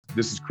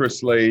This is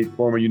Chris Slade,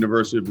 former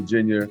University of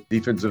Virginia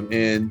defensive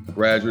end,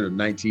 graduate of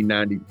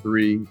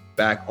 1993,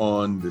 back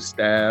on the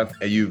staff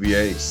at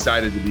UVA.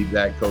 Excited to be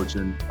back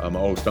coaching my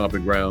old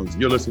stomping grounds.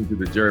 You're listening to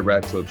the Jerry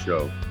Ratcliffe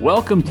Show.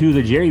 Welcome to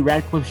the Jerry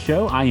Ratcliffe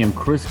Show. I am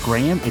Chris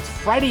Graham. It's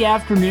Friday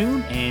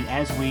afternoon, and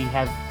as we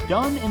have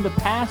done in the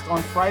past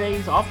on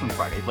Fridays, often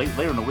Fridays,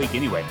 later in the week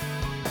anyway,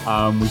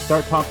 we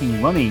start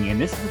talking running,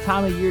 and this is the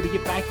time of year to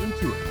get back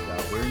into it.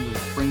 We're in the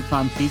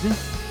springtime season,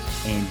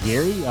 and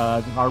Jerry,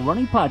 our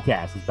running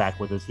podcast is back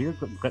with us here.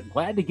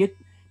 Glad to get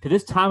to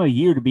this time of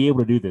year to be able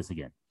to do this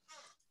again.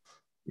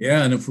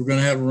 Yeah, and if we're going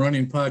to have a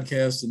running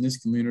podcast in this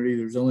community,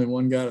 there's only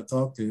one guy to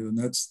talk to, and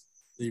that's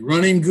the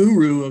running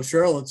guru of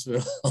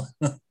Charlottesville.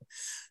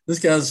 This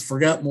guy's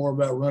forgot more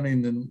about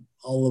running than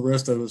all the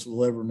rest of us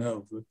will ever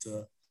know.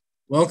 But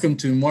welcome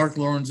to Mark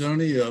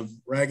Lorenzoni of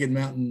Ragged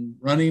Mountain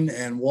Running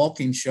and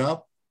Walking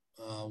Shop,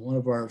 one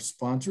of our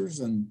sponsors.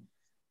 And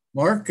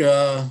Mark,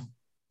 a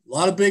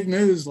lot of big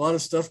news, a lot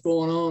of stuff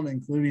going on,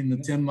 including the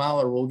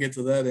 10-miler. We'll get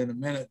to that in a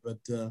minute, but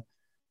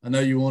I know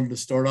you wanted to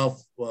start off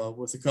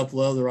with a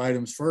couple of other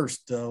items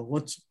first.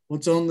 What's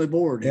on the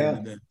board here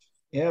today?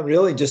 Yeah,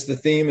 really just the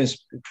theme is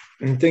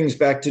things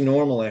back to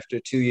normal after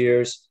 2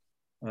 years.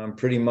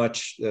 Pretty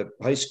much the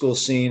high school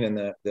scene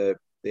and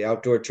the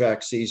outdoor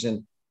track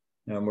season.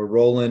 We're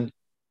rolling.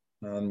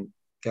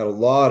 Got a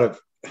lot of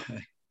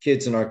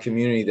kids in our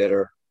community that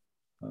are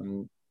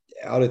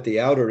out at the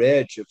outer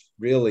edge of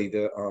really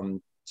the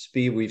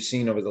speed we've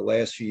seen over the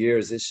last few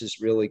years. This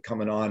is really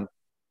coming on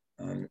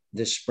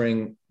this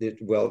spring. It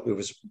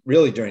was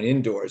really during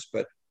indoors,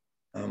 but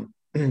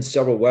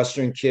several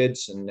Western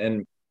kids. And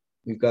then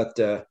we've got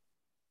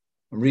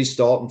Reese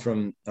Dalton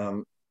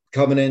from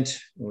Covenant,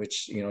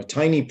 which,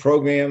 tiny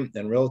program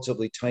and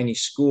relatively tiny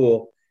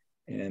school.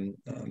 And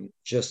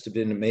just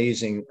been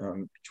amazing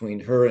between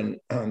her and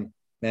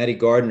Maddie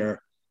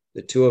Gardner,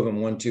 the two of them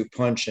 1-2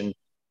 punch, and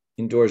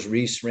indoors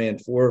Reese ran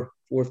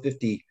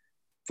 4:55,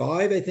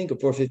 I think, or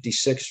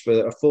 4:56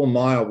 for a full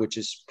mile, which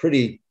is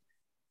pretty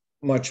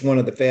much one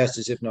of the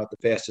fastest, if not the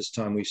fastest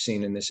time we've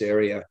seen in this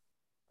area.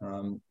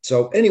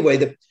 So anyway,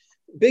 the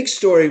big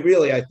story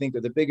really, I think,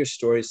 or the bigger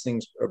story is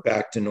things are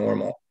back to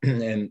normal.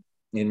 And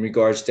in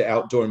regards to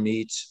outdoor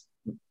meets,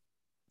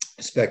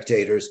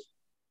 spectators,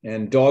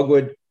 and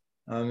Dogwood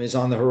is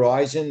on the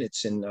horizon.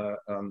 It's in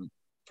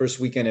first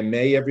weekend in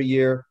May every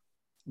year.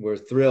 We're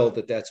thrilled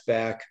that that's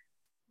back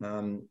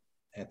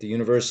at the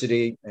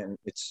university, and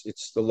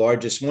it's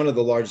one of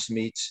the largest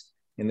meets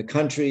in the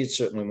country. It's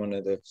certainly one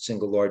of the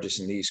single largest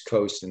in the East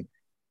Coast, and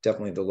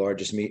definitely the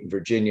largest meet in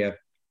Virginia.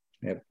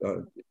 We have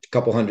a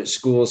couple hundred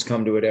schools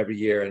come to it every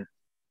year, and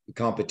the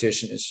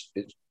competition is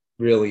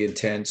really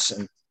intense.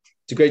 And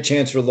it's a great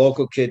chance for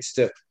local kids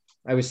to.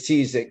 I was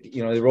teased that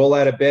they roll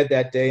out of bed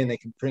that day and they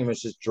can pretty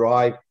much just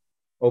drive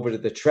over to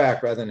the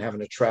track rather than having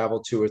to travel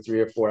 2 or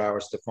 3 or 4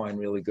 hours to find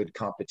really good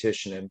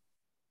competition.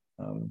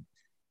 And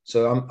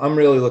so I'm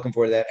really looking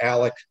forward to that.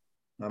 Alec,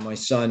 my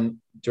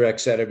son,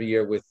 directs that every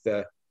year with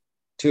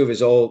two of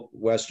his old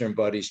Western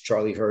buddies,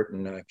 Charlie Hurt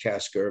and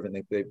Cass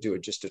Gervin. They do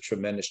just a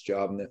tremendous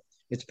job. And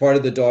it's part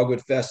of the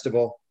Dogwood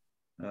Festival.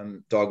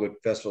 Dogwood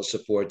Festival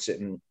supports it.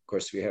 And of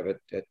course, we have it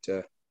at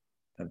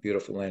a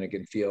beautiful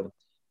Lanigan Field.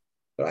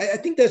 But I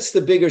think that's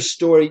the bigger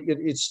story.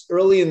 It's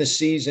early in the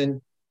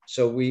season,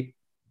 so we're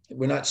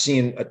not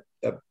seeing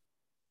a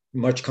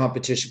much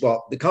competition.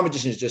 Well, the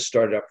competition has just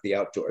started up for the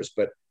outdoors,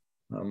 but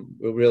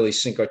we'll really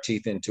sink our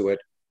teeth into it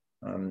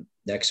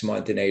next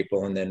month in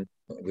April. And then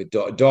with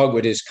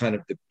Dogwood is kind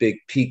of the big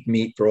peak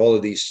meet for all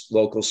of these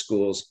local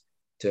schools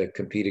to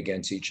compete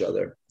against each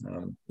other.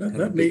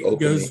 That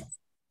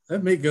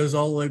meet goes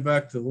all the way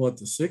back to what,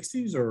 the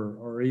 60s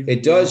or even?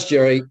 It does,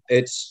 Jerry.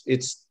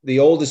 It's the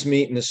oldest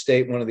meet in the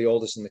state, one of the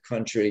oldest in the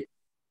country.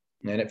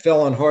 And it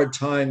fell on hard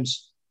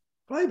times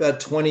probably about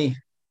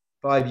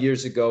 25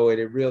 years ago.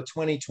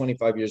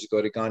 25 years ago,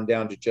 it had gone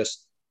down to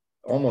just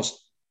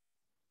almost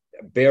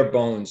bare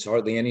bones,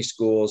 hardly any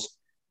schools,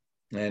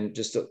 and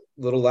just a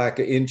little lack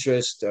of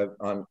interest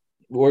on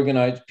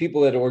organized.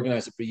 People that had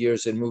organized it for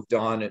years had moved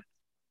on, and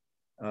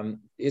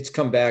it's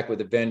come back with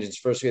a vengeance.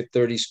 First we had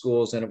 30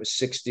 schools, then it was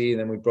 60, and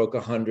then we broke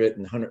 100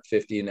 and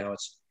 150, and now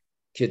it's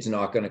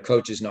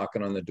coaches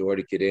knocking on the door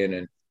to get in.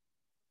 And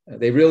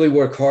they really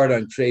work hard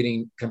on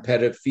creating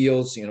competitive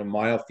fields,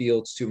 mile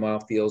fields,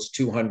 2-mile fields,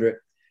 200.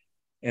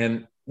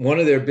 And one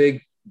of their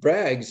big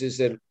brags is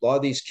that a lot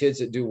of these kids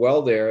that do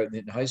well there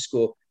in high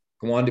school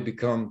go on to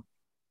become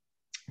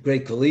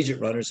great collegiate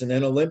runners and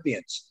then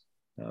Olympians.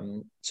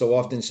 So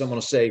often someone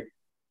will say,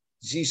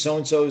 see,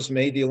 so-and-so's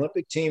made the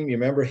Olympic team. You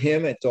remember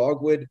him at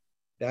Dogwood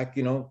back,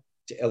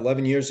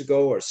 11 years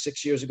ago or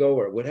 6 years ago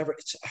or whatever.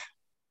 It's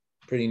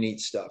pretty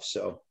neat stuff.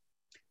 So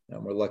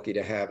we're lucky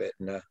to have it.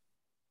 And,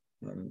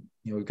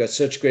 we've got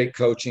such great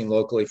coaching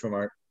locally from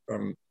our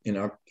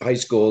high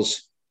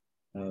schools.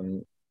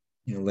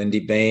 Lindy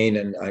Bain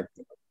and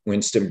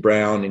Winston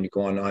Brown, and you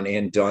go on.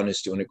 Ann Dunn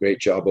is doing a great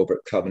job over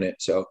at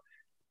Covenant. So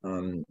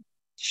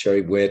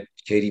Sherry Witt,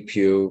 Katie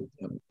Pugh,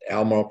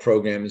 Almar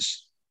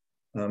programs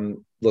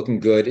looking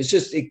good. It's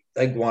just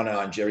Iguana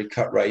and Jerry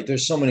Cutright.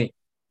 There's so many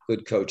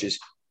good coaches.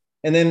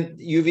 And then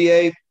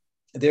UVA,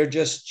 they're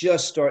just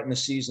starting the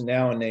season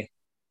now, and they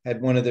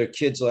had one of their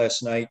kids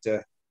last night.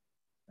 They're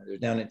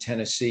down in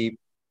Tennessee.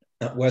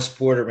 West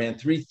Porter ran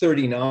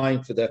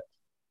 3:39 for the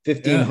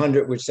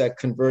 1500, which that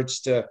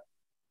converts to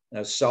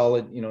a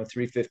solid,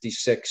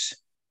 3:56,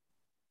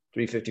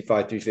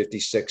 3:55,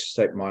 3:56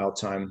 type mile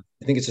time.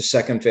 I think it's the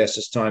second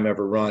fastest time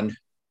ever run.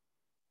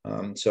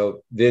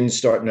 So Vin's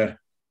starting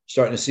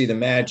to see the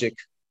magic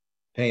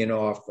paying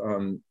off.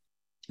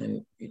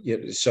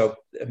 So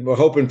we're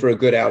hoping for a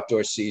good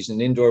outdoor season.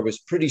 Indoor was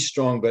pretty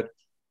strong, but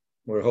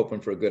we're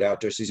hoping for a good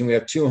outdoor season. We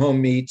have 2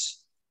 home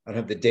meets. I don't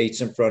have the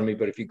dates in front of me,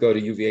 but if you go to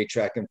UVA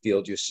Track and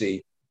Field, you'll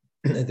see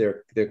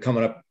they're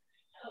coming up.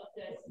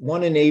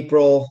 One in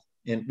April,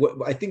 and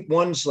I think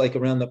one's like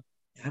around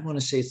I want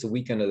to say it's the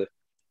weekend of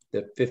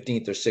the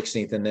 15th or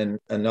 16th, and then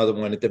another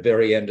one at the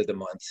very end of the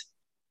month.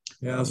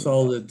 Yeah, I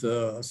saw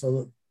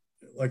that,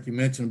 like you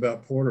mentioned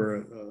about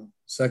Porter,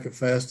 second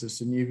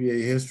fastest in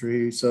UVA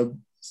history,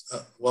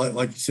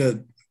 like you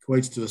said,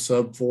 equates to a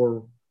sub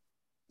 4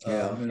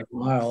 minute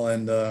mile,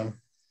 and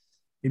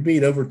he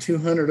beat over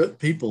 200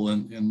 people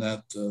in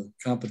that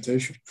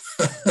competition.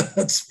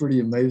 That's pretty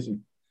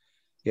amazing.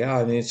 Yeah,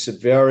 I mean, it's a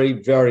very,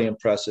 very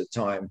impressive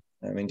time.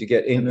 I mean, to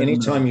get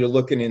anytime you're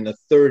looking in the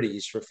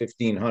 30s for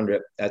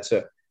 1500, that's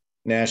a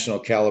national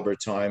caliber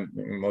time.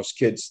 I mean, most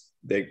kids,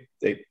 they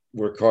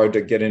work hard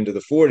to get into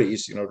the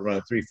 40s, to run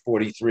a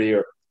 3:43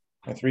 or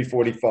a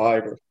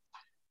 3:45,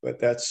 but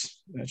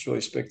that's really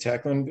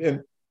spectacular.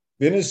 And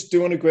Vin is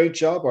doing a great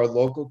job. Our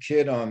local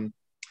kid,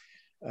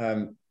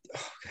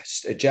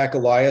 Jack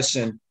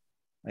Eliason,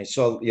 I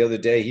saw the other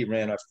day, he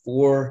ran a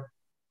 4.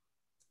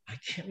 I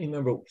can't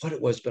remember what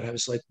it was, but I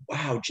was like,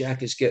 wow,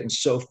 Jack is getting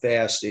so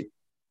fast. It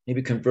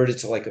maybe converted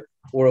to like a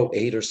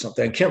 4:08 or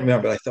something. I can't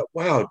remember. I thought,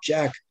 wow,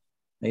 Jack,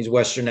 he's a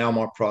Western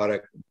Almar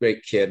product,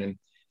 great kid. And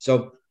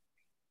so,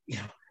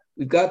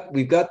 we've got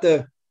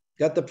the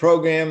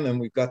program, and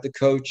we've got the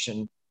coach,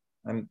 and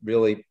I'm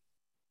really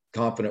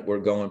confident we're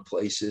going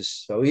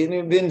places. So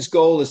Vin's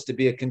goal is to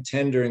be a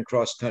contender in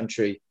cross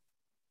country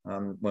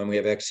when we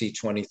have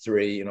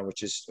XC23,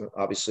 which is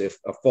obviously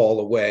a fall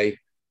away.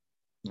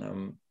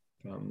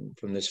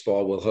 From this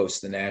fall, we'll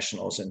host the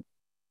nationals, and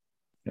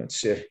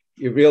it's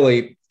you're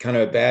really kind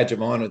of a badge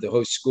of honor. The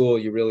host school,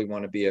 you really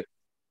want to be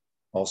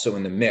also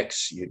in the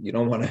mix. You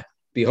don't want to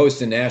be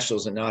hosting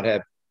nationals and not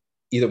have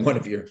either one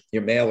of your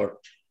male or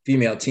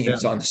female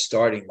teams on the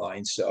starting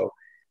line. So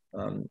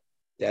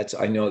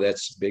I know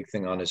that's a big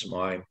thing on his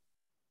mind.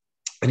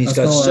 And he's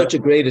got such a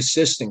great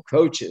assistant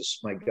coaches.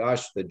 My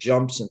gosh, the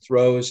jumps and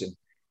throws and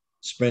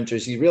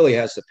sprinters. He really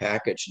has the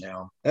package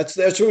now. That's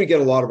where we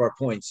get a lot of our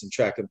points in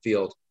track and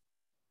field.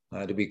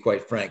 To be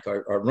quite frank,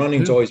 our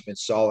running's always been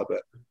solid,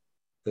 but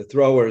the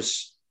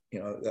throwers,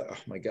 oh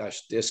my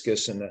gosh,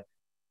 discus and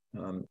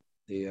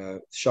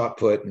the shot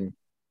put and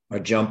our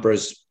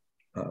jumpers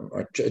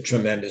are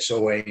tremendous.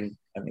 Owain,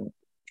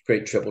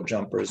 great triple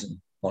jumpers and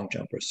long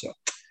jumpers. So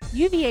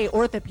UVA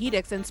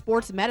Orthopedics and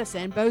Sports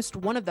Medicine boast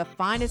one of the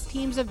finest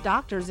teams of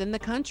doctors in the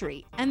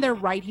country, and they're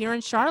right here in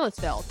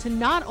Charlottesville to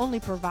not only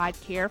provide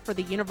care for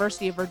the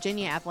University of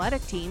Virginia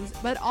athletic teams,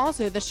 but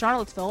also the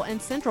Charlottesville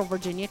and Central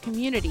Virginia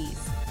communities.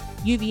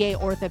 UVA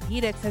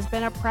Orthopedics has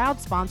been a proud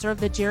sponsor of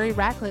the Jerry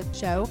Ratcliffe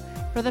Show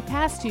for the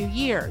past 2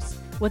 years,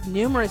 with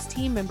numerous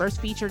team members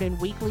featured in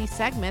weekly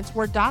segments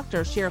where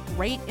doctors share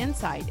great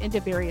insight into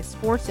various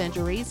sports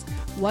injuries,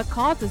 what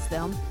causes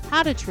them,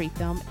 how to treat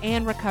them,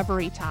 and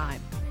recovery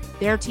time.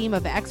 Their team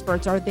of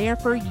experts are there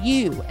for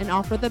you and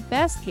offer the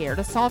best care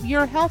to solve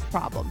your health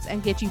problems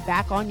and get you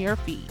back on your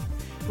feet.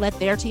 Let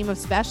their team of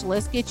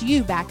specialists get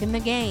you back in the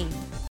game.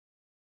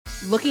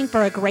 Looking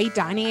for a great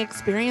dining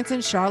experience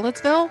in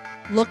Charlottesville?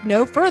 Look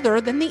no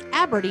further than the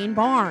Aberdeen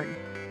Barn.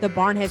 The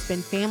barn has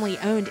been family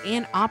owned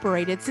and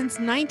operated since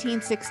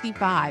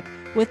 1965,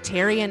 with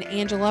Terry and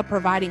Angela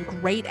providing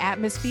great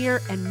atmosphere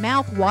and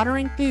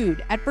mouth-watering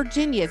food at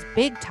Virginia's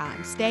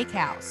big-time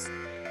steakhouse.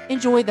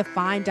 Enjoy the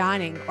fine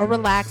dining or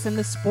relax in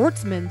the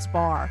Sportsman's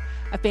Bar,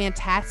 a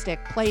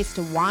fantastic place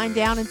to wind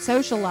down and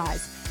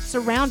socialize,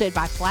 surrounded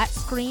by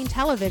flat-screen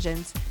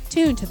televisions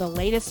tuned to the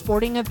latest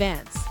sporting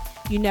events.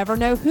 You never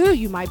know who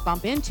you might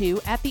bump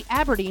into at the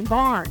Aberdeen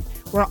Barn,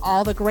 where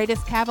all the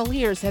greatest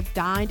Cavaliers have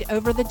dined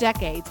over the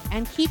decades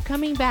and keep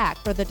coming back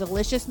for the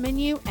delicious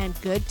menu and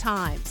good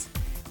times.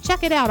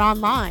 Check it out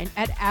online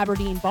at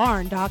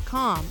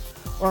aberdeenbarn.com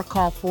or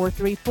call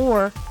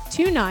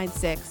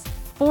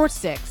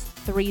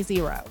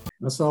 434-296-4630.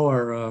 I saw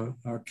our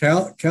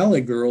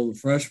Cali girl, the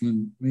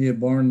freshman Mia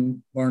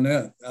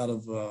Barnett out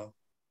of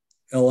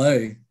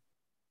L.A.,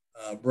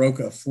 broke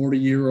a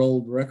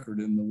 40-year-old record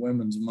in the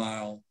women's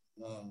mile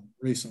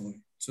recently.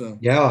 So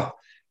yeah,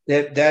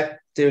 that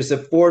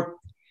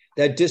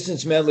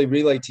distance medley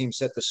relay team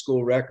set the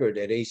school record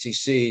at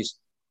ACCs,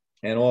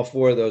 and all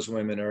 4 of those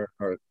women are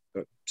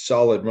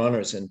solid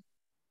runners, and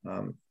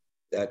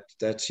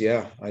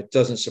it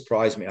doesn't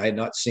surprise me. I had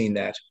not seen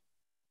that.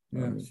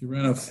 Yeah, she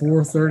ran a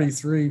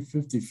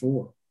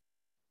 4:33:54.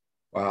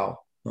 Wow,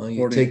 Well,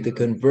 you take the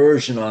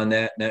conversion on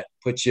that, and that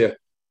puts you,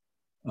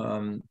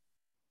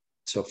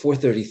 so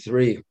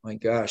 4:33. My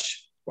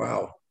gosh.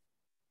 Wow.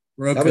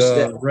 Broke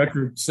a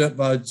record set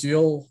by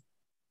Jill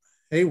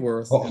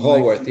Hayworth.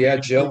 Haworth. Yeah,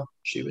 Jill.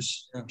 She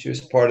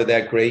was part of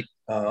that great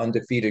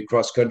undefeated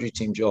cross-country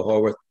team, Jill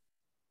Haworth.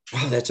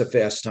 Wow, that's a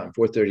fast time,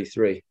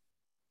 4:33.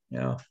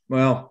 Yeah.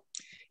 Well,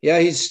 yeah,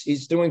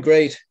 he's doing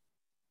great.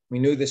 We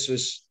knew this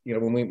was,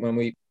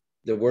 when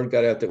the word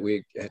got out that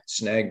we had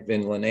snagged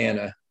Vin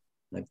Lanana.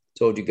 I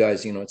told you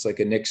guys, it's like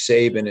a Nick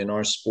Saban in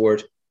our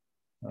sport.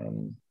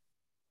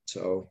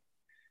 So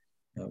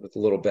with a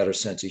little better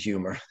sense of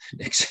humor,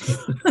 Nick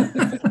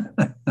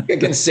Saban. I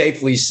can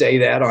safely say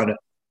that on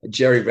a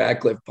Jerry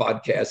Ratcliffe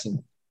podcast,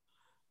 and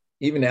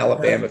even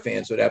Alabama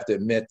fans would have to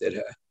admit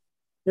that.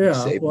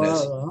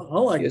 I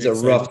like. It's a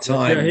rough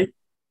time. Yeah,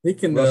 he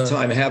can rough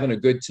time having a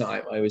good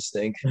time. I always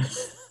think.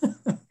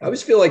 I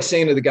always feel like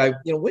saying to the guy,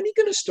 when are you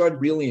going to start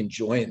really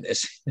enjoying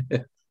this?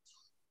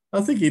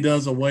 I think he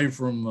does away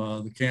from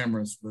the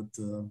cameras, but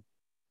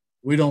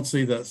we don't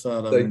see that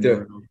side of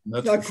him.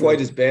 Not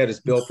quite as bad as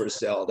Bill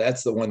Purcell.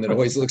 That's the one that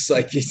always looks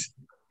like he's,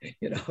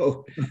 they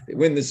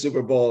win the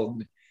Super Bowl.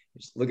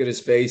 Just look at his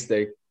face.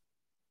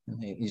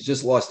 He's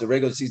just lost a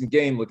regular season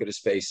game. Look at his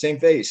face. Same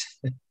face.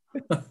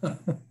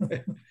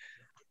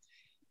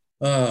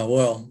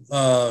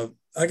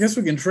 I guess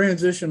we can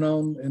transition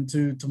on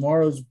into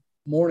tomorrow's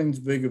morning's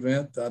big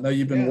event. I know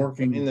you've been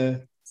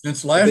working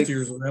since last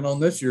year's event on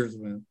this year's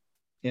event.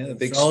 Yeah, the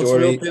big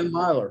story. 10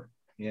 miler.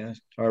 Yeah,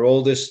 our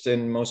oldest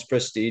and most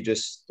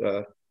prestigious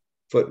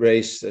foot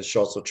race, the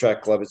Charlottesville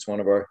Track Club. It's one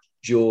of our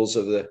jewels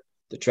of the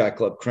track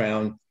club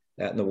crown,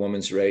 that and the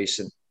women's race.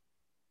 And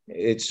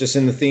it's just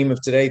in the theme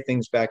of today,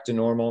 things back to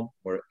normal.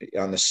 We're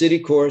on the city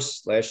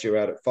course. Last year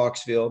out at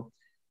Foxfield,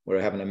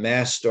 we're having a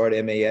mass start,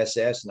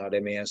 MASS, not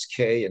MASK.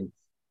 And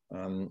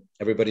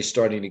everybody's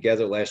starting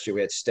together. Last year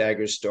we had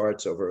stagger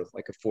starts over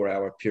like a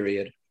 4-hour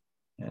period.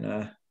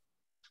 And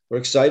we're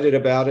excited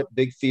about it.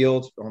 Big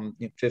field,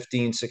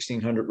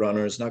 1,600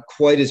 runners, not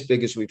quite as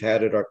big as we've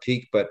had at our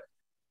peak, but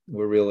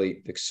we're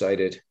really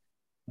excited.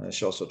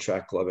 Charlottesville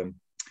Track Club. And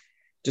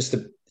just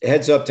a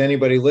heads up to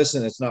anybody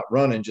listening that's not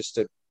running, just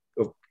to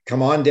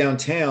come on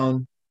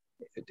downtown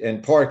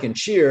and park and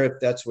cheer if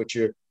that's what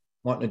you're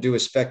wanting to do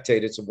is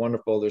spectate. It's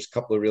there's a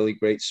couple of really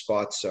great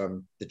spots.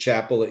 The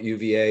chapel at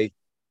UVA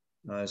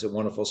is a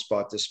wonderful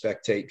spot to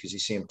spectate because you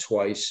see them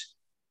twice,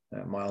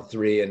 mile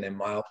 3 and then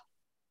mile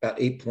about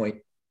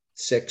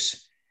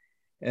 8.6.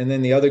 And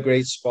then the other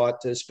great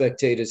spot to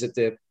spectate is at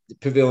the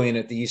pavilion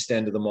at the east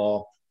end of the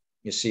mall.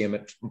 You see them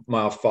at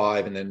mile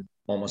 5 and then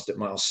almost at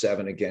mile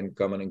 7 again,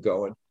 coming and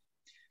going.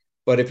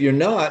 But if you're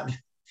not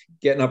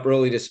getting up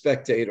early to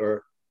spectate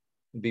or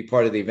be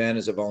part of the event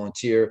as a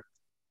volunteer,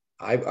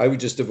 I would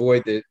just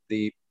avoid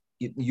the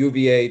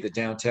UVA, the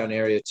downtown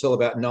area, till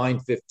about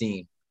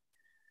 9:15.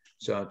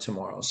 So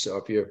tomorrow. So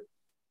if you're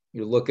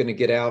looking to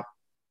get out,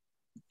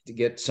 to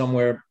get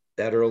somewhere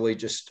that early,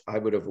 I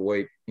would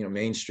avoid,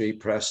 Main Street,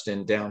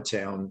 Preston,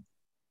 downtown,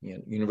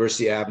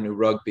 University Avenue,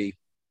 Rugby,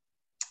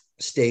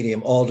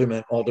 Stadium,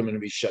 Alderman will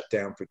be shut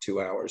down for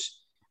 2 hours.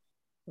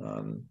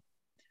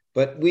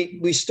 But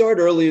we start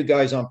early, you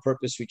guys, on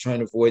purpose. We try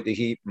and avoid the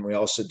heat, and we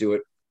also do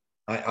it.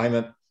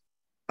 I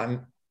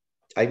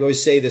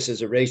always say this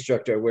as a race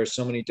director.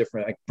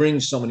 I bring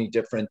so many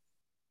different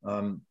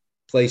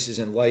places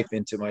in life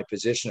into my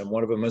position. And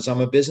one of them is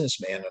I'm a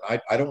businessman,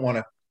 and I don't want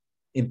to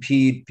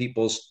impede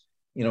people's,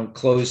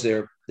 close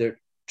their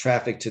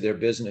traffic to their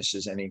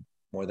businesses any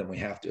more than we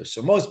have to.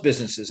 So most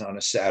businesses on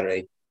a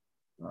Saturday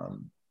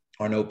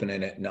aren't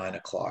opening at 9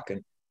 o'clock.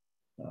 And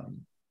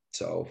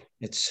so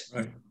it's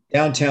right.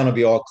 Downtown will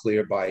be all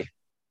clear by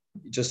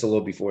just a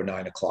little before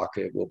 9 o'clock.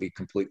 It will be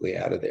completely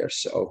out of there.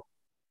 So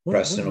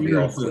Preston will be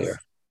all clear.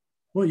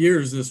 What year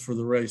is this for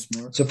the race,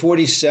 Mark? It's a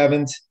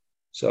 47th.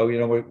 So,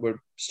 we're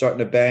starting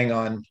to bang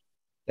on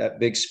that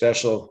big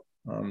special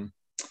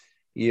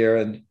year.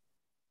 And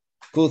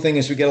cool thing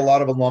is we get a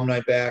lot of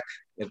alumni back,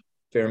 a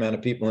fair amount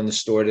of people in the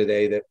store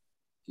today,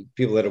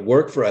 people that have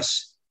worked for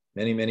us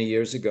many, many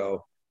years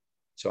ago.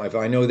 So if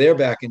I know they're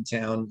back in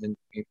town, and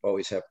we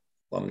always have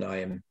alumni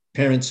and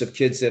parents of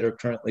kids that are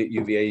currently at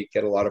UVA. You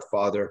get a lot of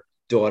father,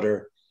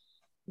 daughter,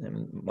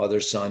 and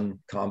mother, son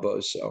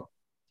combos. So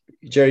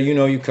Jerry,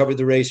 you covered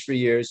the race for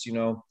years.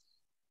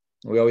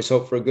 We always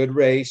hope for a good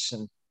race,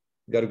 and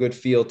we got a good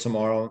field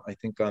tomorrow, I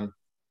think, on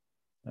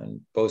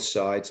both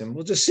sides. And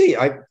we'll just see.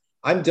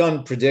 I'm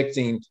done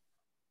predicting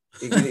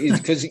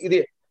because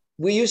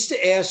we used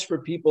to ask for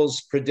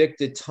people's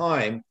predicted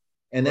time,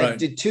 and that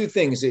did two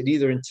things. It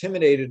either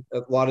intimidated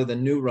a lot of the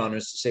new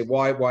runners to say,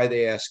 why are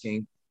they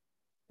asking?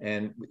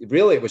 And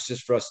really, it was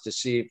just for us to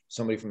see if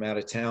somebody from out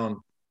of town,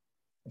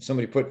 if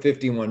somebody put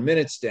 51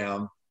 minutes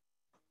down,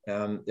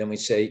 then we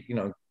say, give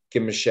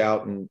them a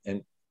shout and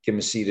give them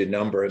a seated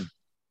number.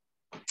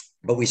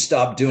 But we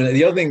stopped doing it.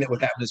 The other thing that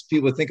would happen is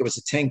people would think it was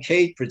a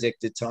 10K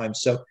predicted time.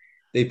 So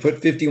they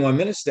put 51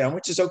 minutes down,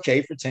 which is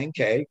okay for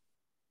 10K,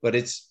 but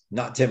it's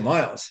not 10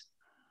 miles.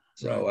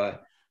 So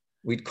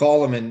we'd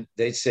call them and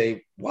they'd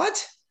say,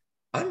 what?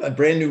 I'm a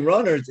brand new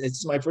runner.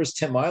 It's my first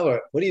 10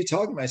 miler. What are you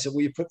talking about? I said,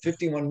 well, you put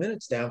 51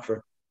 minutes down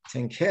for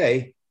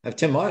 10K. I have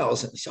 10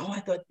 miles. And he said, oh, I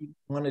thought you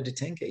wanted a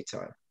 10K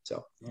time.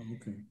 So,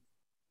 okay.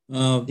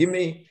 I don't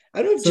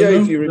know, Jerry,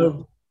 if you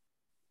remember.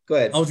 Go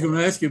ahead. I was going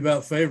to ask you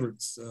about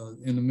favorites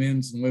in the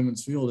men's and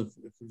women's field,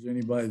 if there's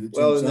anybody that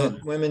well, jumps in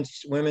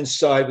the women's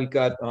side, we've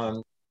got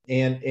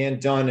Ann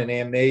Dunn and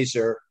Ann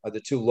Mazer are the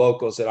two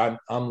locals that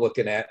I'm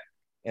looking at.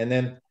 And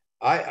then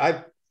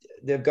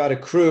they've got a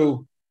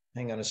crew.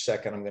 Hang on a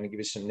second. I'm going to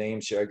give you some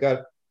names here. I got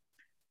a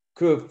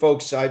crew of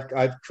folks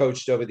I've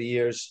coached over the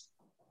years.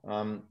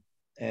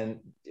 And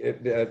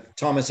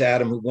Thomas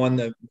Adam, who won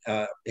the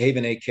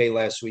Haven 8K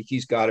last week,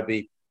 he's got to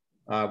be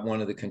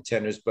one of the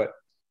contenders. But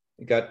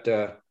we got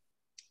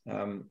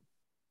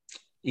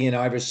Ian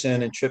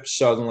Iverson and Tripp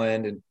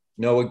Sutherland and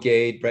Noah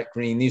Gade, Brett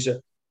Green. These are,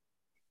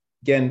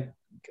 again,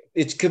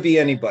 it could be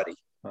anybody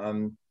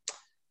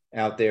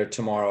out there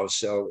tomorrow.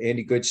 So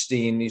Andy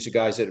Goodstein, these are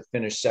guys that have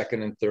finished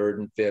second and third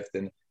and fifth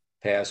in the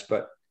past.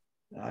 But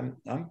I'm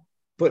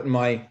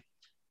putting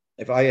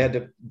if I had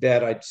to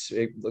bet, I'd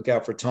say look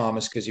out for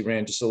Thomas because he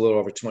ran just a little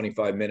over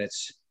 25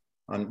 minutes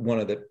on one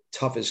of the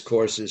toughest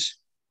courses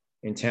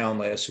in town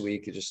last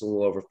week, just a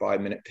little over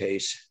 5-minute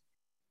pace.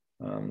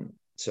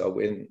 So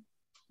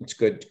it's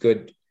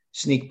good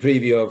sneak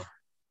preview of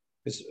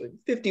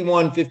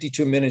 51,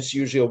 52 minutes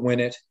usually will win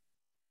it.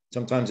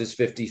 Sometimes it's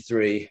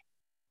 53.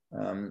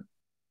 And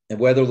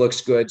weather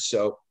looks good,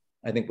 so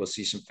I think we'll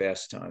see some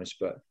fast times.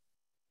 But,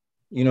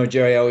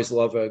 Jerry, I always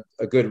love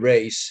a good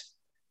race.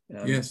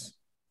 Yes.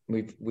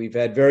 We've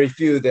had very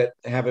few that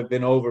haven't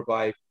been over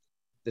by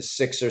the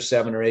 6 or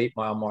 7 or 8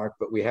 mile mark,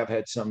 but we have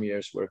had some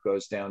years where it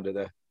goes down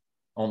to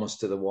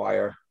almost to the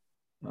wire.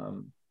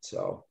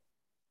 So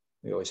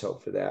we always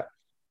hope for that.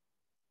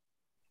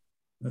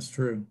 That's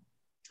true.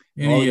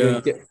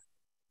 Any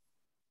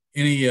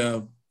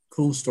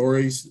cool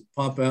stories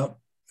pop out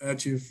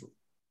at you?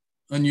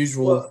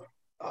 Unusual. Well,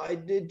 I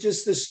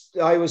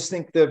always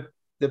think the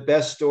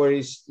best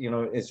stories,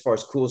 as far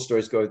as cool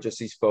stories go, just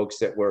these folks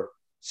that were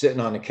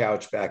sitting on the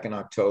couch back in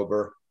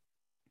October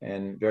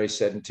and very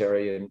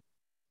sedentary and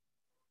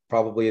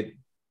probably a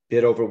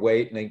bit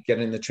overweight, and they get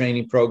in the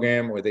training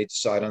program where they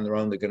decide on their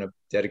own they're going to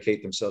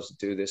dedicate themselves to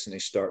do this, and they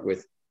start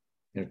with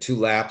 2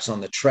 laps on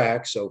the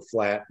track, so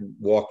flat, and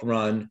walk,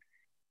 run,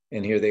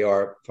 and here they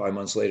are 5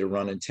 months later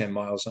running 10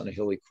 miles on a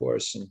hilly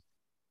course. And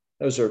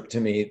those are,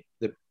 to me,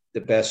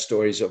 the best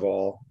stories of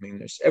all. I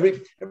mean,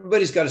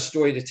 everybody's got a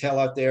story to tell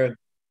out there.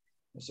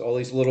 There's all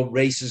these little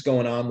races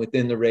going on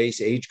within the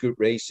race, age group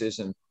races.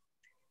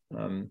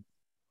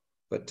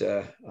 But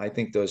I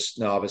think those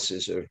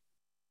novices are,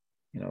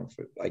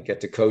 I get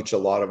to coach a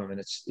lot of them, and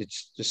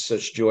it's just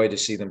such joy to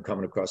see them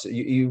coming across it.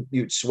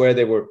 You'd swear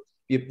they were,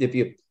 if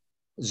you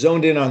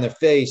zoned in on their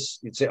face,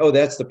 you'd say, oh,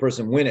 that's the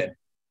person winning,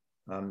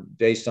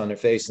 based on their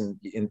face. And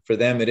for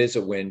them, it is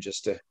a win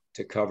just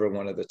to cover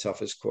one of the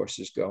toughest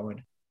courses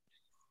going.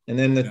 And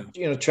then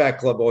the track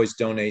club always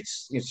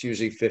donates. It's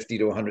usually $50,000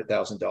 to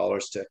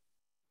 $100,000 to a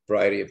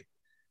variety of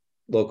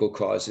local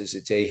causes.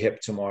 It's AHIP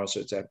tomorrow,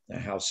 so it's a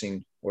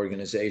housing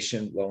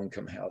organization,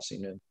 low-income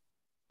housing, and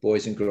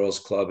Boys and Girls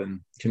Club,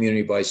 and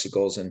Community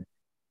Bicycles, and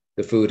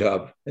the Food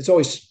Hub. It's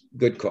always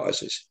good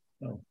causes.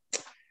 So,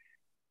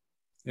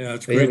 yeah,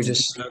 it's great to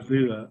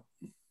do that.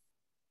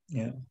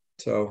 Yeah.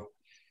 So,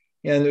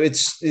 and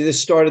it's the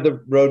start of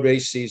the road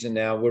race season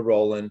now. We're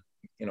rolling.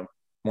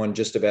 One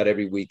just about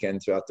every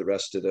weekend throughout the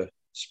rest of the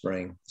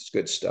spring. It's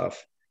good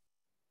stuff.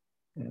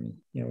 And,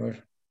 we're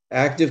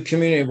active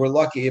community. We're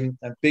lucky. And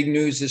big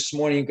news this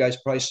morning, you guys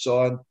probably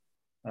saw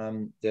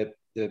that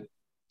they're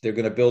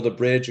going to build a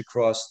bridge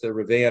across the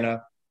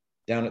Rivanna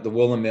down at the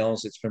Woolen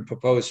Mills. It's been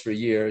proposed for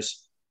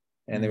years.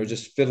 And they were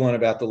just fiddling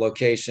about the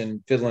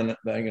location,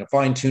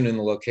 fine-tuning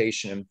the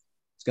location. And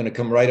it's going to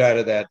come right out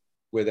of that,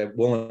 where the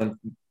Woolen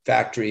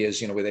factory is,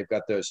 where they've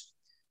got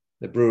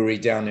the brewery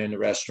down there and the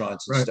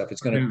restaurants and stuff.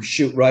 It's going to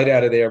shoot right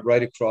out of there,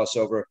 right across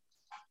over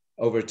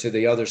to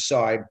the other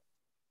side.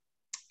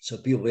 So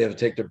people will have to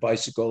take their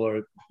bicycle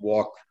or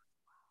walk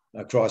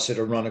across it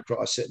or run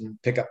across it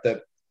and pick up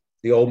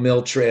the old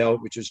mill trail,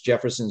 which was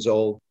Jefferson's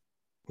old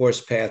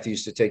horse path. He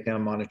used to take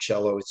down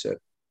Monticello. It's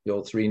the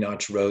old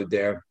 3-notch road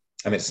there.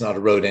 I mean, it's not a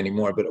road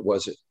anymore, but it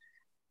was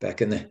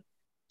back in the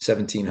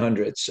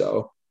 1700s.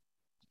 So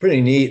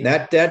pretty neat.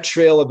 And that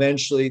trail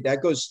eventually,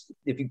 that goes,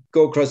 if you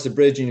go across the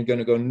bridge and you're going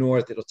to go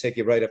north, it'll take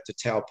you right up to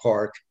Tao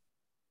Park,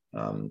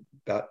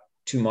 about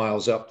 2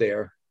 miles up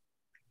there.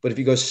 But if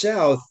you go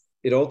south,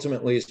 it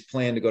ultimately is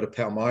planned to go to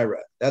Palmyra.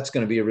 That's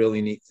going to be a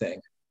really neat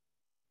thing,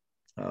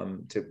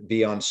 to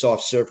be on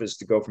soft surface,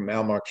 to go from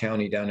Almar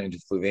County down into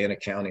Fluvanna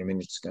County. I mean,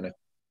 it's going to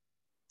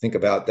think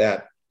about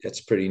that.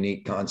 That's a pretty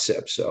neat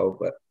concept. So,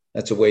 but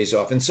that's a ways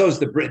off. And so is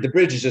the bridge. The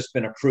bridge has just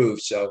been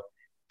approved. So,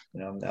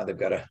 now they've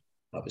got to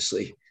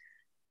obviously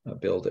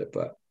build it,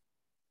 but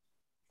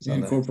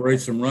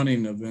incorporate some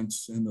running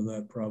events into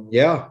that probably.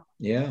 Yeah.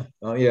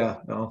 Oh yeah.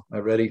 No, I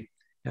already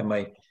have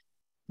my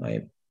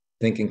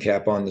thinking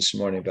cap on this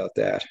morning about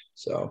that.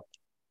 So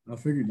I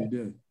figured you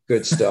did.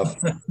 Good stuff.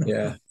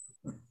 Yeah.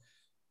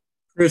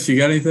 Chris, you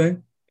got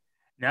anything?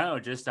 No,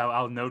 just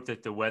I'll note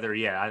that the weather.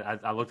 Yeah,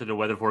 I looked at the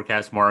weather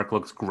forecast. Mark,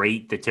 looks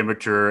great. The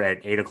temperature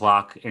at 8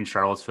 o'clock in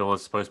Charlottesville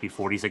is supposed to be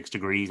 46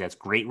 degrees. That's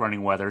great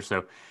running weather.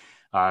 So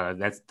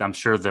I'm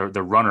sure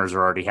the runners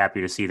are already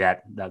happy to see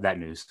that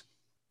news.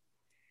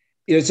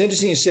 It's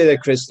interesting you say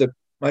that, Chris.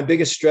 My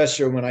biggest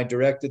stressor when I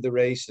directed the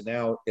race and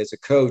now as a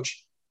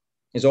coach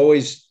is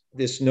always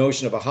this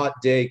notion of a hot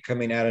day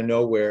coming out of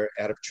nowhere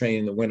out of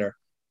training in the winter.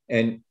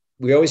 And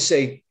we always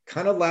say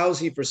kind of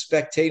lousy for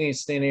spectating and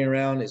standing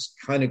around is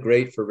kind of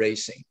great for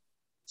racing.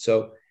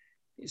 So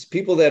it's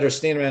people that are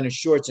standing around in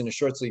shorts and a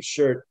short sleeve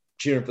shirt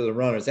cheering for the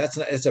runners.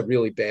 That's a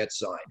really bad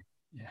sign.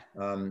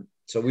 Yeah.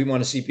 So we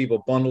want to see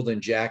people bundled in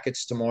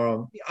jackets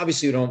tomorrow.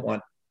 Obviously, we don't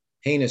want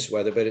heinous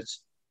weather, but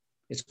it's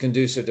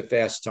conducive to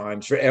fast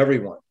times for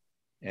everyone.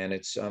 And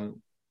it's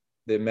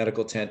the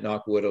medical tent,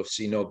 knock wood, will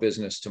see no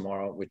business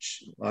tomorrow,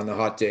 which on the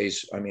hot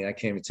days, I mean, I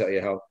can't even tell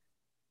you how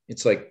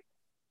it's like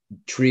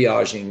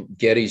triaging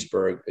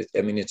Gettysburg.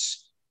 I mean,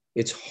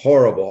 it's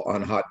horrible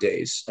on hot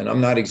days. And I'm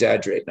not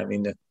exaggerating. I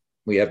mean,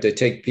 we have to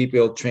take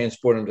people,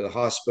 transport them to the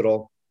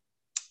hospital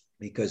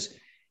because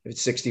if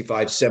it's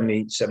 65,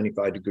 70,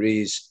 75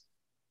 degrees,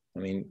 I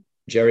mean,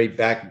 Jerry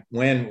back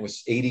when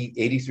was 80,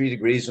 83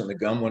 degrees when the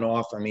gun went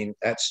off. I mean,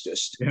 that's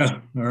just, yeah,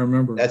 I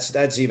remember.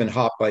 That's even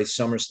hot by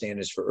summer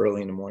standards for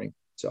early in the morning.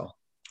 So,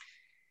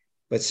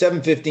 but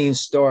 7:15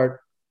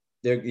 start,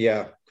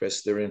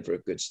 Chris, they're in for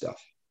good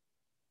stuff.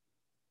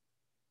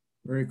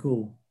 Very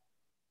cool.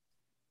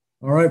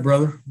 All right,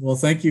 brother. Well,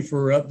 thank you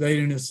for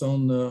updating us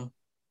on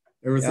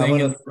everything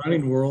in the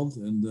running world.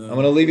 And I'm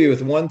going to leave you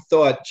with one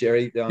thought,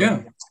 Jerry.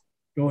 Yeah,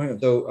 go ahead.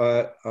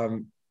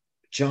 So,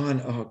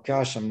 John, oh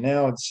gosh,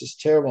 this is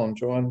terrible. I'm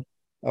drawing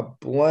a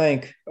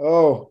blank.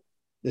 Oh,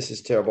 this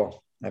is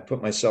terrible. I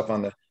put myself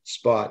on the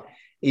spot.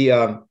 He's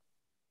a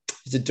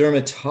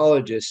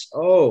dermatologist.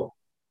 Oh,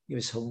 he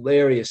was a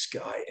hilarious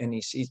guy. And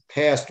he's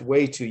passed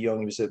way too young.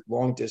 He was a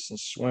long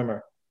distance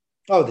swimmer.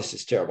 Oh, this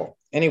is terrible.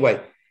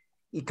 Anyway,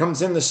 he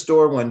comes in the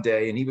store one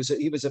day and he was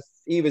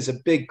a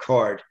big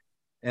card.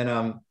 And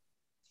I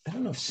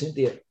don't know if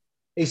Cynthia,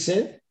 hey,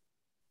 Cynthia,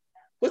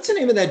 what's the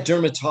name of that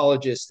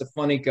dermatologist, the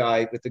funny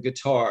guy with the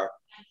guitar?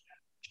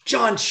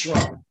 John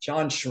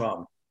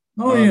Schrum.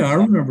 Oh, yeah, I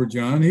remember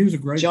John. He was a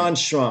great John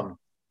Schrum.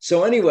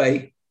 So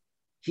anyway,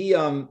 he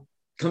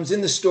comes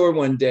in the store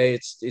one day.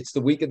 It's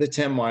the week of the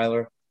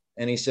 10-miler.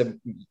 And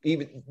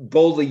he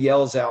boldly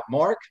yells out,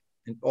 Mark,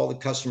 and all the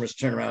customers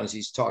turn around as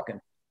he's talking.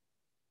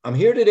 I'm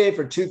here today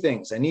for two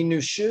things. I need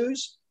new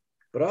shoes,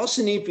 but I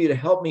also need for you to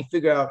help me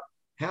figure out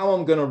how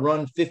I'm going to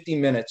run 50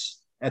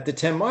 minutes at the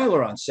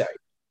 10-miler on Saturday.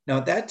 Now,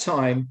 at that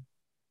time,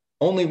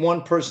 only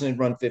one person had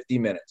run 50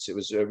 minutes. It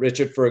was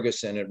Richard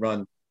Ferguson had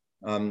run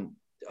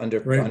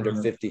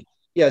under 50.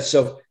 Yeah,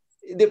 so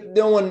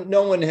no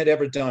one had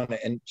ever done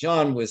it. And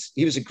John was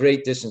a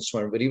great distance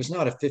swimmer, but he was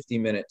not a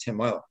 50-minute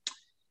 10-miler.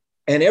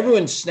 And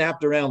everyone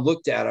snapped around,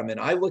 looked at him, and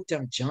I looked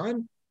at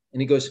John,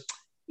 and he goes,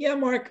 yeah,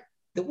 Mark,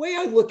 the way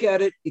I look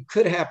at it, it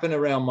could happen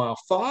around mile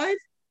 5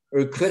 or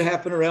it could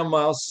happen around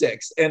mile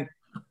 6. And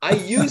I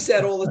use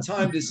that all the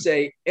time to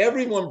say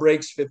everyone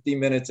breaks 50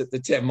 minutes at the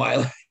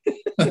 10-miler.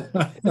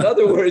 In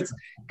other words,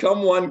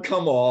 come one,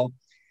 come all.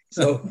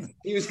 So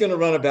he was going to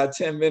run about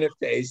 10-minute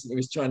pace, and he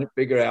was trying to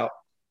figure out,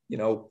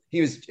 he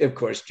was, of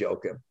course,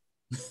 joking.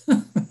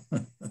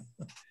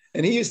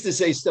 And he used to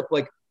say stuff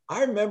like,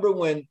 I remember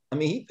when,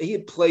 he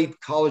had played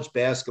college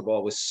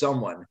basketball with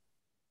someone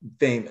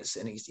famous,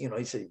 and he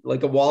said,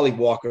 like a Wally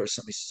Walker or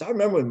something. He says, I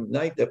remember the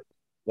night that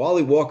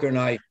Wally Walker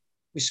and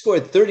we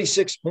scored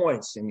 36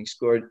 points, and he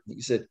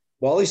said,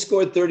 Wally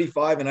scored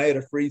 35 and I had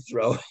a free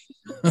throw.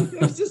 He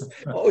was just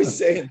always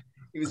saying,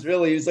 he was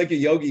like a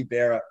Yogi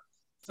Berra.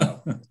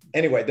 So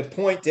anyway, the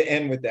point to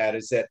end with that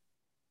is that,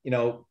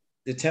 the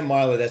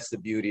 10-miler, that's the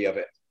beauty of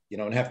it. You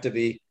don't have to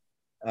be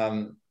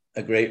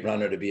a great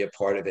runner to be a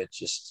part of it.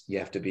 Just, you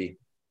have to be,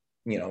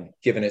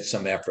 giving it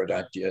some effort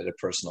at a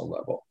personal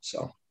level.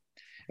 So,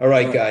 all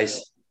right,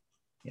 guys.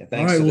 Yeah,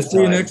 thanks. All right, we'll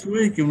see you next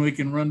week, and we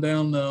can run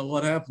down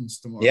what happens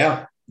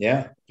tomorrow.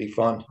 Yeah, be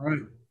fun. All right.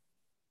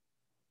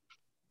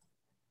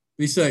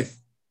 Be safe.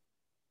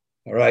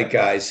 All right,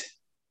 guys.